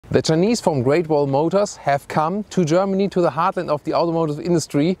The Chinese from Great Wall Motors have come to Germany, to the heartland of the automotive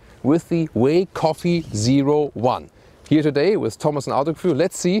industry, with the 웨이 Coffee 01. Here today with Thomas and Auto Crew,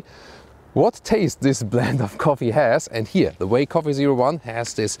 let's see what taste this blend of coffee has. And here, the 웨이 Coffee 01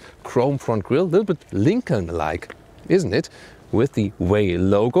 has this chrome front grille, a little bit Lincoln-like, isn't it? With the 웨이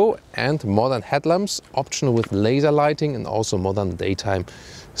logo and modern headlamps, optional with laser lighting and also modern daytime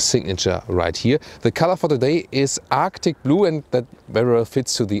signature right here. The color for today is Arctic blue, and that very well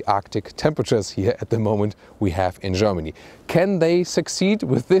fits to the Arctic temperatures here at the moment we have in Germany. Can they succeed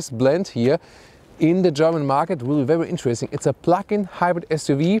with this blend here in the German market? Will be very interesting. It's a plug-in hybrid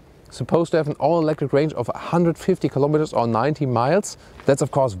SUV, supposed to have an all-electric range of 150 kilometers or 90 miles. That's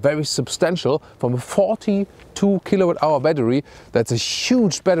of course very substantial from a 42 kilowatt-hour battery. That's a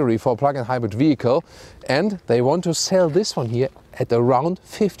huge battery for a plug-in hybrid vehicle. And they want to sell this one here at around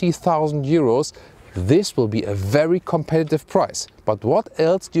 50,000 euros. This will be a very competitive price. But what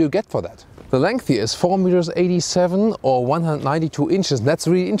else do you get for that? The length here is 4,87 meters or 192 inches. That's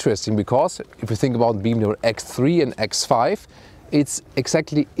really interesting because if you think about BMW X3 and X5, it's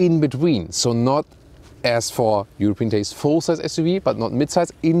exactly in between. So not as for European taste full-size SUV, but not mid-size,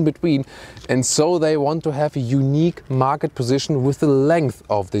 in between. And so they want to have a unique market position with the length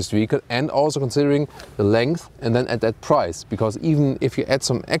of this vehicle, and also considering the length and then at that price. Because even if you add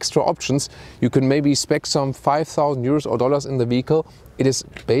some extra options, you can maybe spec some 5,000 euros or dollars in the vehicle. It is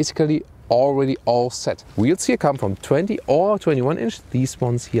basically already all set. Wheels here come from 20 or 21 inch. These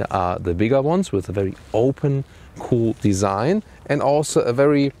ones here are the bigger ones with a very open, cool design, and also a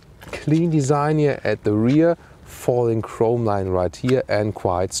very clean design here at the rear, falling chrome line right here, and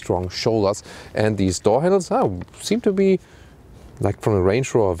quite strong shoulders. And these door handles seem to be like from a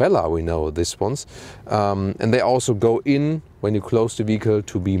Range Rover Vela, we know these ones. And they also go in when you close the vehicle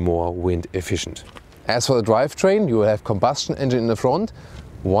to be more wind efficient. As for the drivetrain, you will have combustion engine in the front,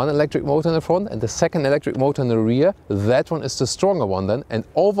 one electric motor in the front and the second electric motor in the rear. That one is the stronger one then, and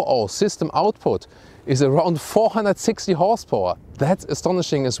overall system output is around 460 horsepower. That's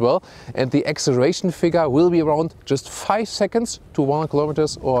astonishing as well. And the acceleration figure will be around just 5 seconds to 100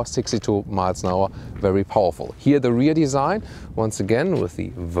 kilometers or 62 miles an hour. Very powerful. Here the rear design, once again with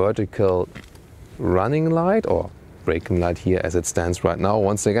the vertical running light or braking light here as it stands right now.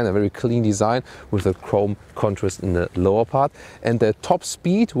 Once again, a very clean design with a chrome contrast in the lower part. And the top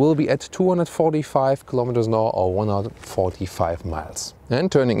speed will be at 245 kilometers an hour or 145 miles.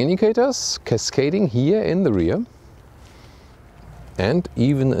 And turning indicators cascading here in the rear. And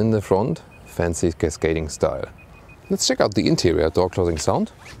even in the front, fancy cascading style. Let's check out the interior door closing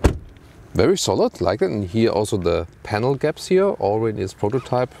sound. Very solid, like that. And here also the panel gaps here, already is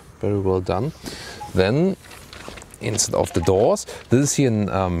prototype, very well done. Then instead of the doors, this is here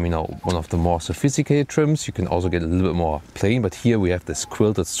one of the more sophisticated trims. You can also get a little bit more plain, but here we have this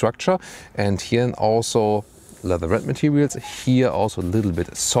quilted structure, and here also leatherette materials. Here also a little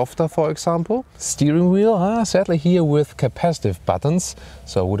bit softer, for example. Steering wheel, sadly here with capacitive buttons,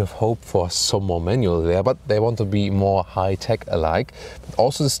 so I would have hoped for some more manual there, but they want to be more high-tech alike. But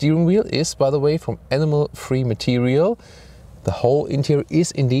also the steering wheel is, by the way, from animal-free material. The whole interior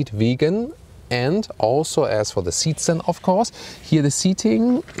is indeed vegan. And also as for the seats then, of course, here the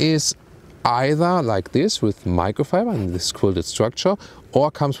seating is either like this with microfiber and this quilted structure, or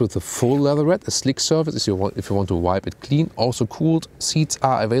comes with a full leatherette, a slick surface if you want to wipe it clean. Also cooled seats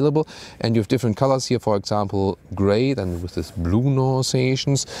are available, and you have different colors here, for example gray, then with this blue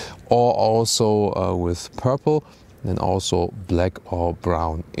notations, or also with purple. Then also black or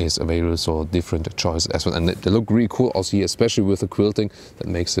brown is available, so different choices as well. And they look really cool also here, especially with the quilting. That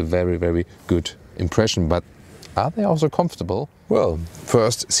makes a very, very good impression. But are they also comfortable? Well,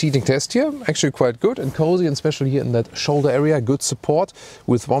 first seating test here, actually quite good and cozy, and especially here in that shoulder area, good support.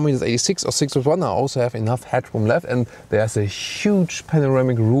 With 1,86 or 6'1", I also have enough headroom left, and there's a huge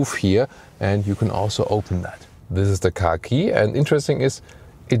panoramic roof here, and you can also open that. This is the car key, and interesting is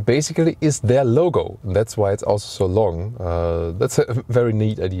it basically is their logo. That's why it's also so long. That's a very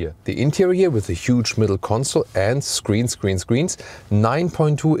neat idea. The interior with a huge middle console and screens.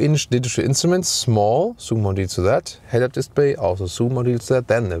 9.2-inch digital instruments, small, zoom module to that. Head-up display, also zoom module to that.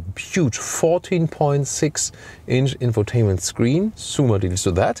 Then a huge 14.6-inch infotainment screen, zoom module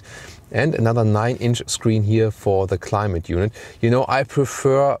to that. And another 9-inch screen here for the climate unit. You know, I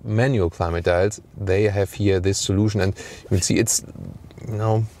prefer manual climate dials. They have here this solution, and you can see it's,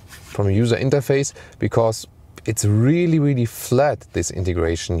 from a user interface, because it's really flat, this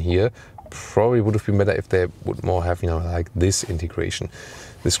integration here. Probably would have been better if they would more have, like this integration.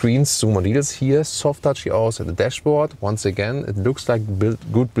 The screens, zoom modules here, soft touch here also at the dashboard. Once again, it looks like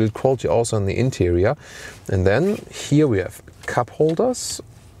good build quality also on the interior. And then here we have cup holders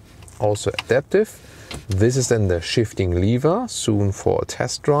also adaptive. This is then the shifting lever, soon for a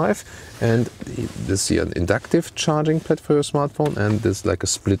test drive. And this is an inductive charging pad for your smartphone, and this like a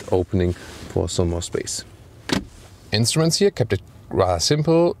split opening for some more space. Instruments here kept it rather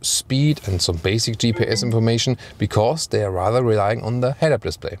simple, speed and some basic GPS information, because they are rather relying on the head-up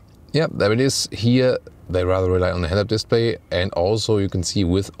display. Yeah, there it is. Here they rather rely on the head-up display, and also you can see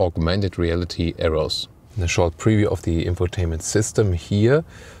with augmented reality arrows. A short preview of the infotainment system here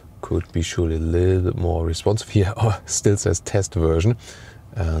could be surely a little bit more responsive here, or still says test version.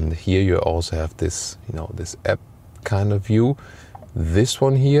 And here you also have this, this app kind of view. This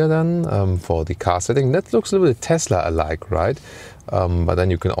one here then for the car setting, that looks a little bit Tesla-alike, right? But then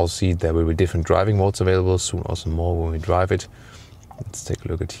you can also see there will be different driving modes available, soon also more when we drive it. Let's take a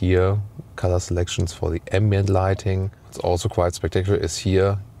look at here, color selections for the ambient lighting. What's also quite spectacular is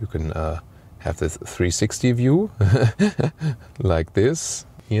here you can have this 360 view like this.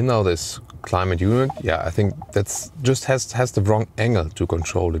 This climate unit, yeah, I think that's just has the wrong angle to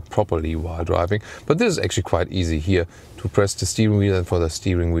control it properly while driving. But this is actually quite easy here to press the steering wheel and for the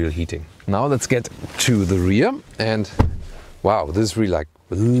steering wheel heating. Now let's get to the rear, and wow, this is really like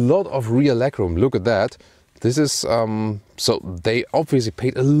a lot of rear legroom. Look at that. This is, so they obviously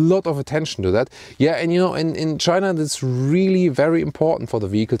paid a lot of attention to that. Yeah, and in China, it's really very important for the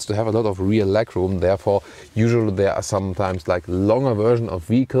vehicles to have a lot of rear legroom. Therefore, usually there are sometimes like longer version of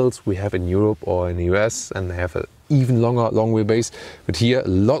vehicles we have in Europe or in the US, and they have an even longer long wheelbase. But here, a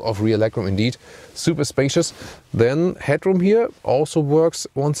lot of rear legroom indeed. Super spacious. Then headroom here also works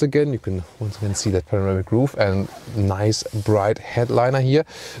once again. You can once again see that panoramic roof and nice bright headliner here.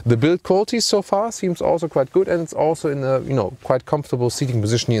 The build quality so far seems also quite good, and it's also in a quite comfortable seating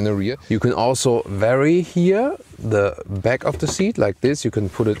position here in the rear. You can also vary here the back of the seat like this. You can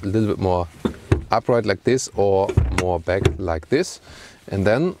put it a little bit more upright like this, or more back like this. And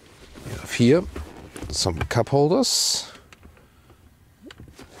then you have here some cup holders.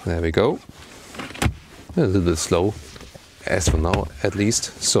 There we go. A little bit slow, as for now at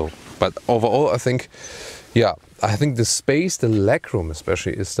least. So, but overall I think, yeah, I think the space, the legroom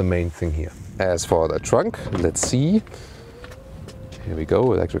especially, is the main thing here. As for the trunk, let's see. Here we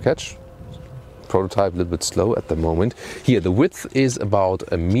go, electric hatch. Prototype a little bit slow at the moment. Here the width is about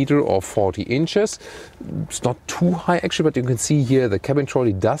 1 meter or 40 inches. It's not too high actually, but you can see here the cabin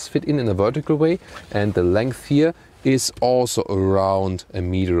trolley does fit in a vertical way, and the length here is also around 1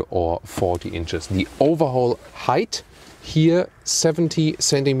 meter or 40 inches. The overall height here 70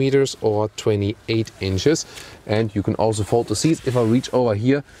 centimeters or 28 inches, and you can also fold the seats. If I reach over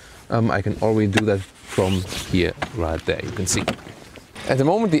here, I can already do that from here, right there, you can see. At the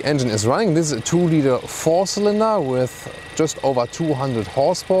moment the engine is running. This is a 2-liter 4-cylinder with just over 200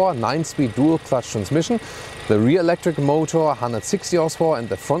 horsepower, 9-speed dual clutch transmission. The rear electric motor 160 horsepower and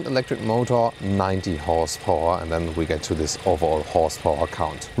the front electric motor 90 horsepower, and then we get to this overall horsepower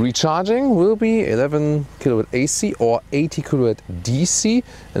count. Recharging will be 11 kilowatt AC or 80 kilowatt DC,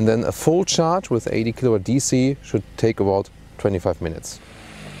 and then a full charge with 80 kilowatt DC should take about 25 minutes.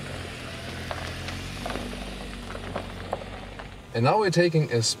 And now we're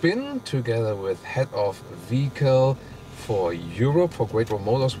taking a spin together with head of vehicle for Europe for Great Wall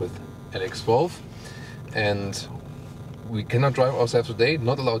Motors with LX12. And we cannot drive ourselves today,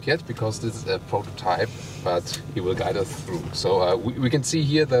 not allowed yet, because this is a prototype, but he will guide us through. So we can see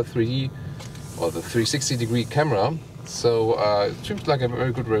here the 3D or the 360 degree camera. So it seems like a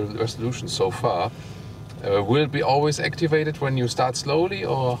very good resolution so far. Will it be always activated when you start slowly,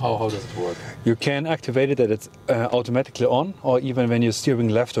 or how does it work? You can activate it that it's automatically on, or even when you're steering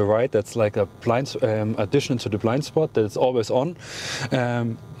left or right, that's like a blind addition to the blind spot, that it's always on.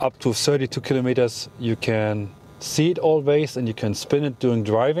 Up to 32 kilometers you can see it always, and you can spin it during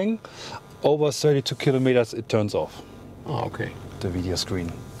driving. Over 32 kilometers it turns off. Oh, okay. The video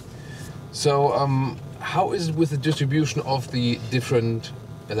screen. So how is it with the distribution of the different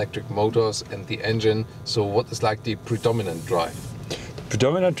electric motors and the engine? So what is like the predominant drive? The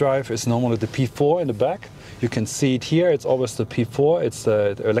predominant drive is normally the P4 in the back. You can see it here, it's always the P4, it's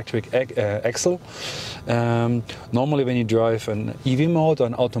the electric axle. Normally when you drive an EV mode or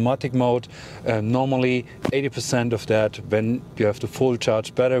an automatic mode, normally 80% of that, when you have the full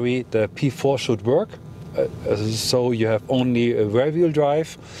charge battery, the P4 should work. So you have only a rear-wheel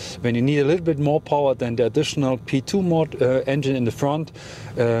drive. When you need a little bit more power, then the additional P2 mode engine in the front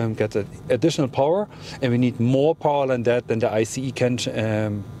gets additional power, and we need more power than that. Then the ICE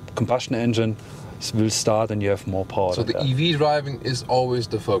combustion engine will start, and you have more power. So the EV driving is always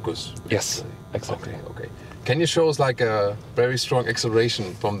the focus. Yes, exactly. Okay. Can you show us like a very strong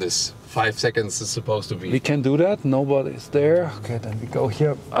acceleration from this 5 seconds is supposed to be? We can do that. Nobody's there. Okay, then we go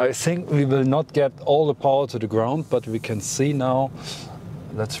here. I think we will not get all the power to the ground, but we can see now.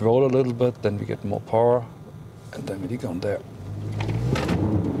 Let's roll a little bit, then we get more power, and then we go there.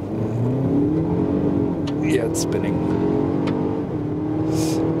 Yeah, it's spinning.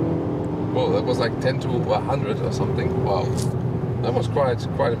 Well, that was like 10 to 100 or something. Wow, that was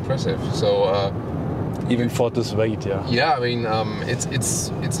quite impressive. So. Even for this weight, yeah. Yeah, I mean,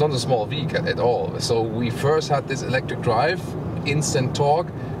 it's not a small vehicle at all. So we first had this electric drive, instant torque,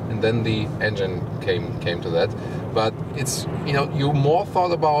 and then the engine came to that. But it's, you know, you more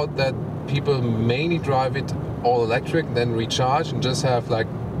thought about that people mainly drive it all electric, then recharge and just have like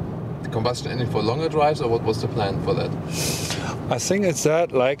the combustion engine for longer drives, or what was the plan for that? I think it's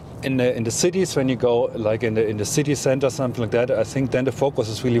that, like in the cities, when you go like in the city center, something like that, I think then the focus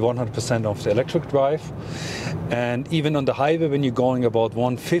is really 100% of the electric drive. And even on the highway, when you're going about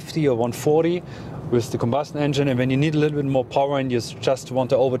 150 or 140 with the combustion engine, and when you need a little bit more power and you just want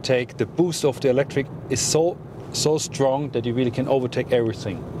to overtake, the boost of the electric is so strong that you really can overtake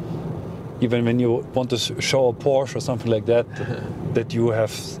everything. Even when you want to show a Porsche or something like that, that you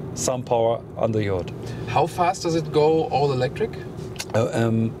have some power under your hood. How fast does it go all electric?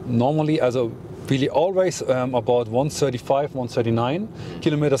 Normally, really always about 135, 139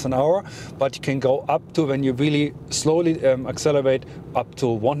 kilometers an hour, but you can go up to, when you really slowly accelerate, up to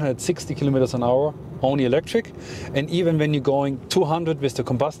 160 kilometers an hour, only electric. And even when you're going 200 with the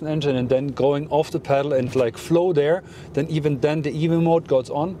combustion engine and then going off the pedal and like flow there, then even then the EV mode goes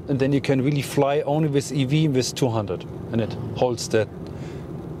on, and then you can really fly only with EV with 200, and it holds the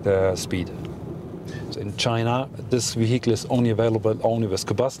speed. So in China, this vehicle is only available only with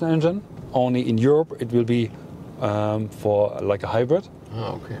combustion engine. Only in Europe it will be for like a hybrid.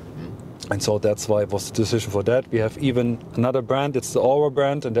 Oh, okay. And so that's why it was the decision for that. We have even another brand, it's the Aura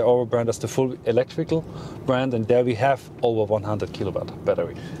brand, and the Aura brand is the full electrical brand, and there we have over 100 kilowatt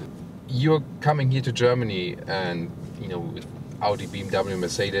battery. You're coming here to Germany, and you know, with Audi, BMW,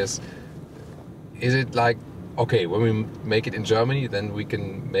 Mercedes, is it like, okay, when we make it in Germany, then we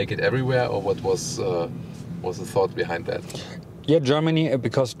can make it everywhere, or what was the thought behind that? Yeah, Germany,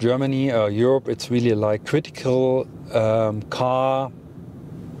 because Germany, Europe, it's really like critical car.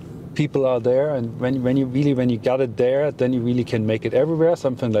 People are there, and when you got it there, then you really can make it everywhere,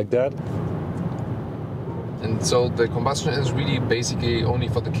 something like that. And so the combustion is really basically only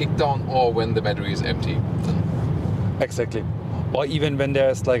for the kickdown, or when the battery is empty? Exactly. Or even when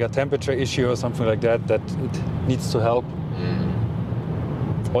there's like a temperature issue or something like that, that it needs to help.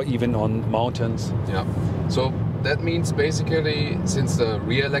 Or even on mountains. Yeah. So that means basically, since the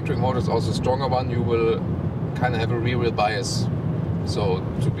rear electric motor is also a stronger one, you will kind of have a rear wheel bias. So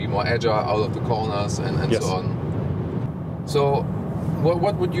to be more agile out of the corners and yes. so on. So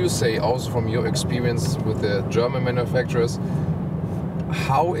what would you say, also from your experience with the German manufacturers,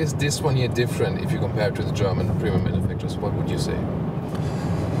 how is this one here different if you compare it to the German premium manufacturers? What would you say?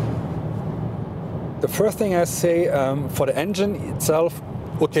 The first thing I say, for the engine itself,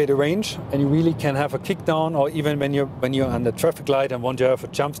 okay, the range, and you really can have a kick down, or even when you're on the traffic light and want to have a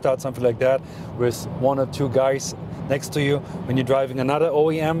jump start, something like that, with one or two guys next to you. When you're driving another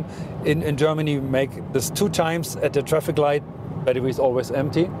OEM in Germany, you make this 2 times at the traffic light, battery is always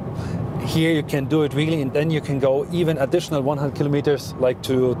empty. Here you can do it really, and then you can go even additional 100 kilometers, like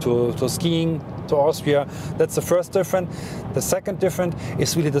to skiing, to Austria. That's the first difference. The second difference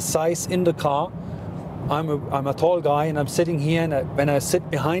is really the size in the car. I'm a tall guy, and I'm sitting here, and when I sit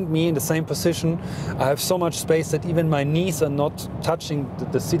behind me in the same position, I have so much space that even my knees are not touching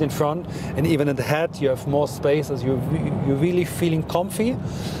the seat in front, and even in the head you have more space, as you're really feeling comfy.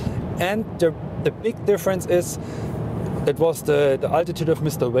 And the big difference is, that was the altitude of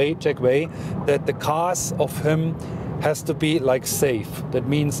Mr. Wej, Jack Wej, that the cars of him has to be like safe. That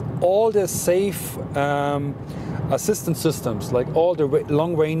means all the safe assistance systems, like all the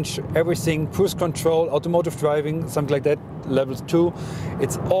long range, everything, cruise control, automotive driving, something like that, level 2,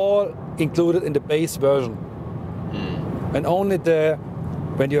 it's all included in the base version. And only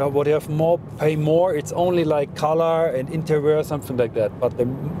when you have more, pay more, it's only like color and interior, something like that. But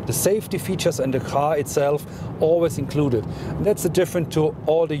the safety features and the car itself always included. And that's the difference to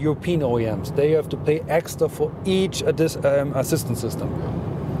all the European OEMs. They have to pay extra for each assistance system.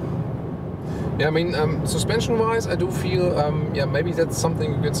 Yeah, I mean, suspension-wise, I do feel, maybe that's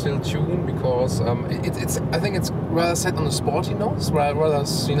something you can still tune, because I think it's rather set on the sporty notes, rather,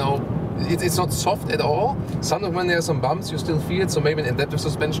 you know, it's not soft at all. Sometimes when there are some bumps, you still feel it, so maybe an adaptive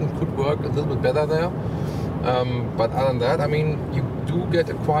suspension could work a little bit better there. But other than that, I mean, you do get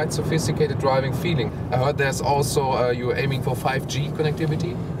a quite sophisticated driving feeling. I heard there's also you're aiming for 5G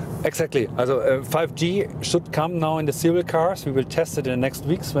connectivity. Exactly. Also 5G should come now in the serial cars. We will test it in the next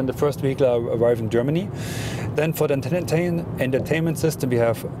weeks when the first vehicle arrive in Germany. Then for the entertainment system, we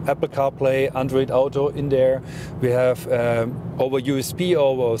have Apple CarPlay, Android Auto in there. We have over USB,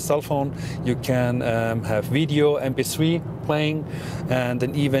 over cell phone, you can have video, MP3 playing, and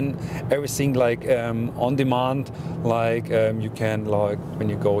then even everything like on demand, like you can, like when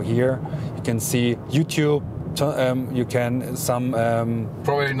you go here, you can see YouTube. You can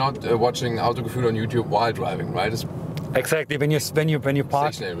probably not watching Autogefühl on YouTube while driving, right? Exactly, when you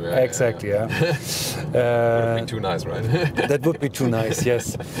park. Exactly, yeah. That would be too nice, right? That would be too nice,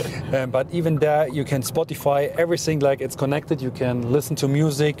 yes. But even there, you can Spotify everything, like it's connected. You can listen to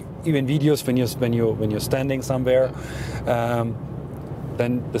music, even videos when you're standing somewhere.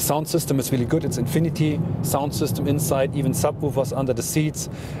 Then the sound system is really good. It's Infinity sound system inside, even subwoofers under the seats.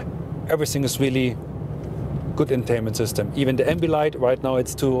 Everything is really good entertainment system. Even the ambilight, right now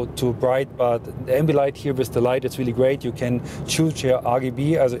it's too bright, but the ambilight here with the light, it's really great. You can choose your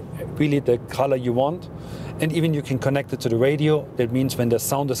RGB as really the color you want. And even you can connect it to the radio. That means when the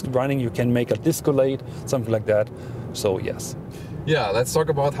sound is running, you can make a disco light, something like that. So yes. Yeah, let's talk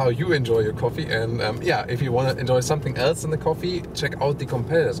about how you enjoy your coffee. And yeah, if you want to enjoy something else in the coffee, check out the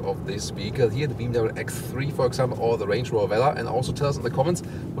competitors of this vehicle here, the BMW X3, for example, or the Range Rover Velar. And also tell us in the comments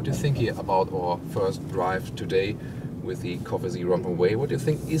what you think here about our first drive today with the Coffee Zero from 웨이. What do you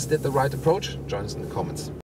think? Is that the right approach? Join us in the comments.